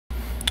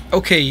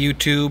Okay,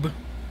 YouTube.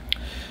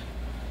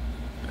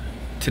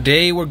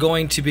 Today we're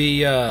going to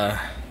be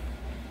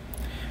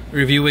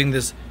reviewing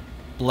this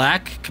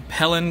black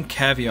capelin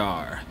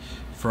caviar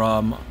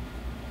from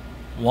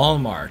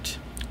Walmart.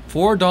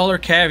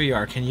 $4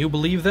 caviar. Can you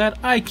believe that?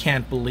 I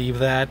can't believe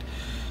that.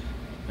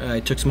 I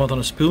took some out on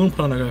a spoon,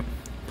 put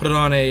it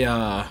on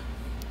a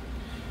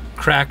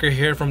cracker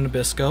here from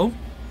Nabisco.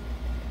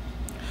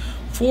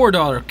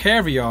 $4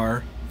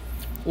 caviar.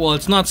 Well,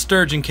 it's not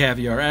sturgeon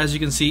caviar. As you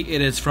can see,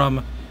 it is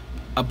from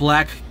a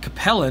black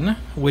capelin,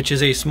 which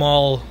is a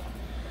small,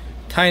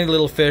 tiny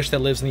little fish that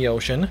lives in the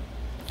ocean.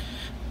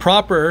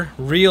 Proper,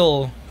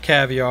 real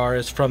caviar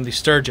is from the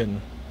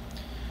sturgeon.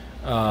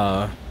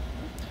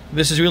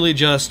 This is really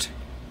just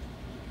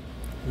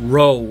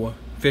roe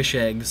fish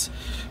eggs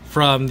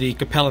from the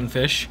capelin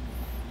fish.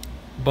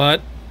 But,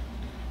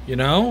 you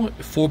know,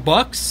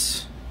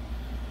 $4.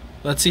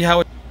 Let's see how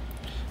it...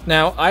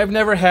 Now, I've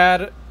never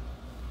had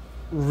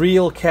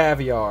real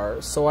caviar,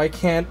 so I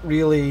can't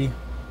really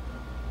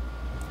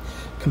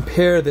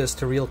compare this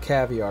to real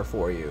caviar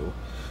for you,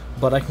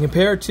 but I can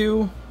compare it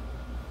to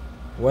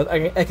what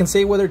I can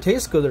say whether it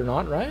tastes good or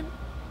not, right?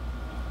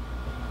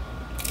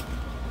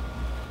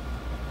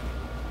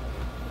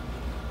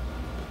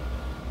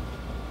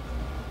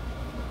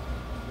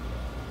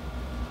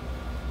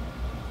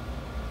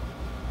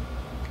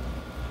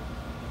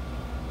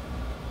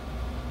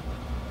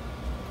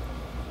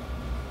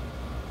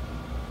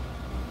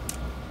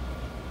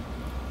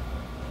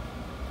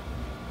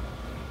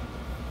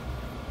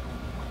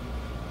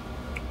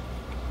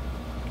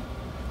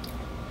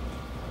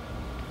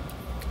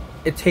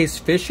 It tastes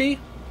fishy,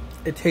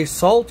 it tastes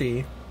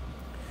salty,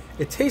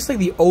 it tastes like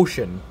the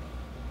ocean.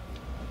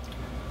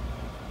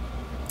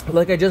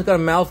 Like I just got a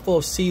mouthful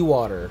of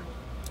seawater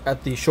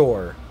at the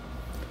shore.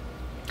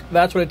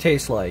 That's what it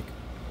tastes like.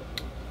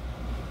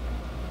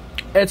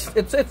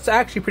 It's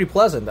actually pretty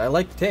pleasant. I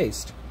like the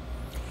taste.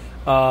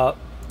 The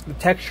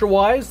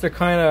texture-wise, they're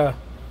kind of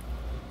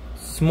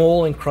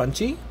small and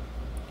crunchy.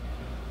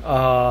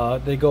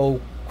 They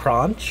go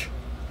crunch.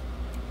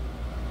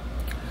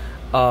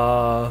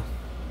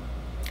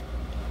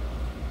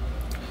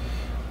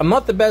 I'm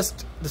not the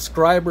best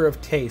describer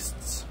of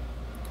tastes,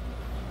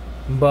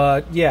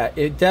 but yeah,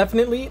 it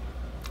definitely,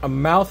 a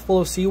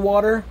mouthful of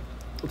seawater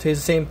will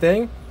taste the same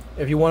thing.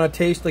 If you want to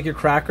taste like your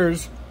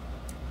crackers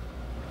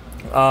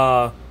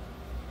fell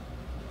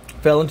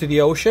into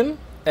the ocean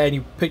and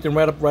you picked them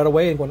right up right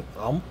away and went,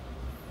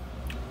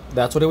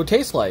 that's what it would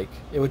taste like.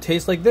 It would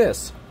taste like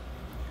this.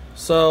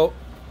 So,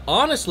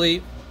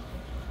 honestly,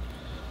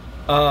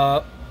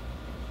 I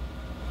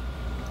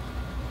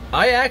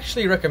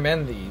actually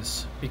recommend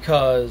these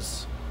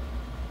because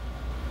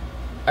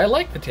I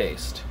like the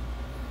taste.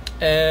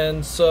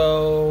 And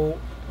so,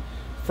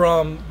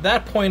 from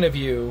that point of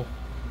view,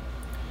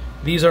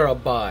 these are a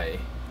buy.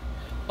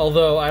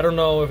 Although, I don't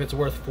know if it's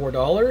worth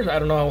 $4. I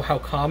don't know how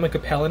common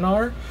capelin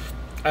are.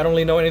 I don't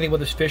really know anything about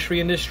this fishery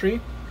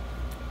industry.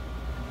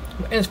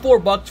 And it's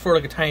 $4 for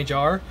like a tiny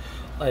jar.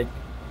 Like,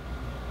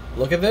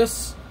 look at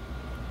this.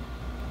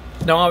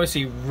 Now,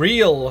 obviously,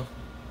 real,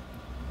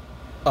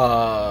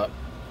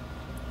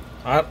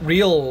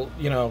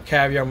 you know,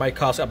 caviar might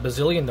cost $1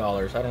 bazillion.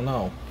 I don't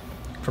know.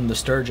 From the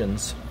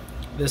sturgeons.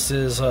 This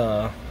is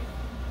knockoff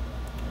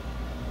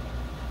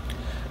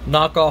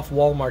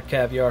Walmart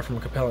caviar from a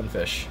capelin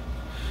fish.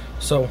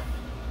 So,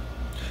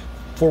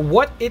 for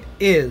what it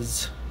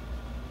is,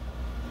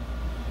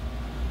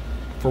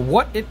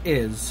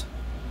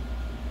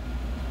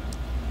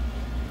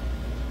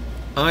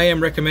 I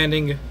am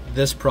recommending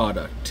this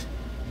product.